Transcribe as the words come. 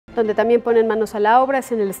Donde también ponen manos a la obra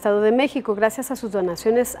es en el Estado de México. Gracias a sus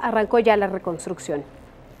donaciones arrancó ya la reconstrucción.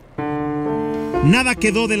 Nada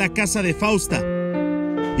quedó de la casa de Fausta.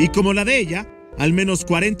 Y como la de ella, al menos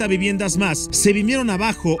 40 viviendas más se vinieron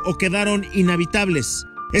abajo o quedaron inhabitables.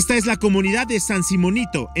 Esta es la comunidad de San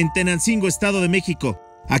Simonito, en Tenancingo, Estado de México.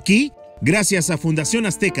 Aquí, gracias a Fundación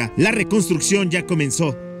Azteca, la reconstrucción ya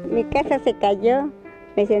comenzó. Mi casa se cayó,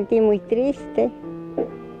 me sentí muy triste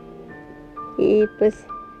y pues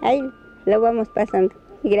ahí lo vamos pasando.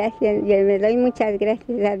 Gracias, yo le doy muchas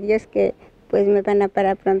gracias a Dios que pues me van a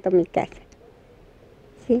parar pronto mi casa.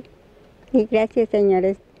 Sí, y gracias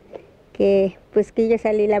señores, que yo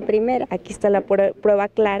salí la primera. Aquí está la prueba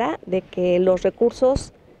clara de que los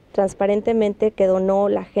recursos transparentemente que donó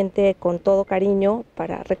la gente con todo cariño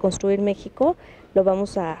para reconstruir México, lo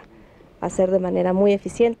vamos a hacer de manera muy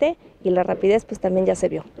eficiente y la rapidez pues también ya se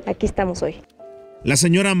vio. Aquí estamos hoy. La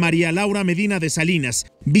señora María Laura Medina de Salinas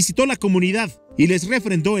visitó la comunidad y les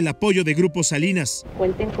refrendó el apoyo de Grupo Salinas.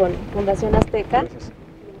 Cuenten con Fundación Azteca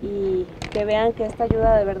y que vean que esta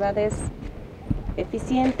ayuda de verdad es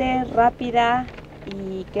eficiente, rápida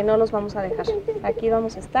y que no los vamos a dejar. Aquí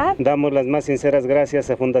vamos a estar. Damos las más sinceras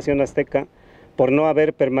gracias a Fundación Azteca por no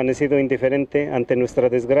haber permanecido indiferente ante nuestra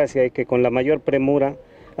desgracia y que con la mayor premura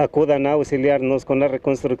acudan a auxiliarnos con la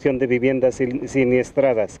reconstrucción de viviendas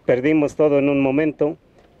siniestradas. Perdimos todo en un momento,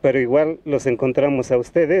 pero igual los encontramos a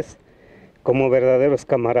ustedes como verdaderos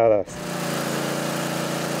camaradas.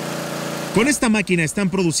 Con esta máquina están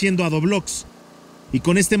produciendo adoblocks y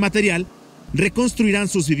con este material reconstruirán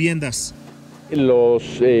sus viviendas.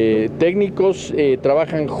 Los técnicos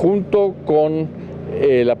trabajan junto con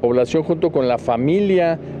la población, junto con la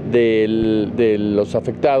familia de los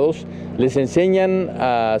afectados, les enseñan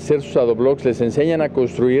a hacer sus adoblocks, les enseñan a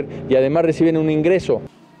construir y además reciben un ingreso.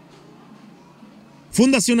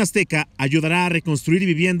 Fundación Azteca ayudará a reconstruir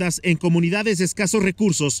viviendas en comunidades de escasos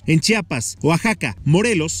recursos en Chiapas, Oaxaca,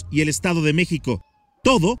 Morelos y el Estado de México.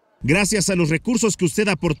 Todo gracias a los recursos que usted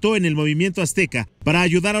aportó en el movimiento Azteca para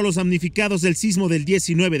ayudar a los damnificados del sismo del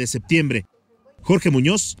 19 de septiembre. Jorge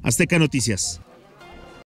Muñoz, Azteca Noticias.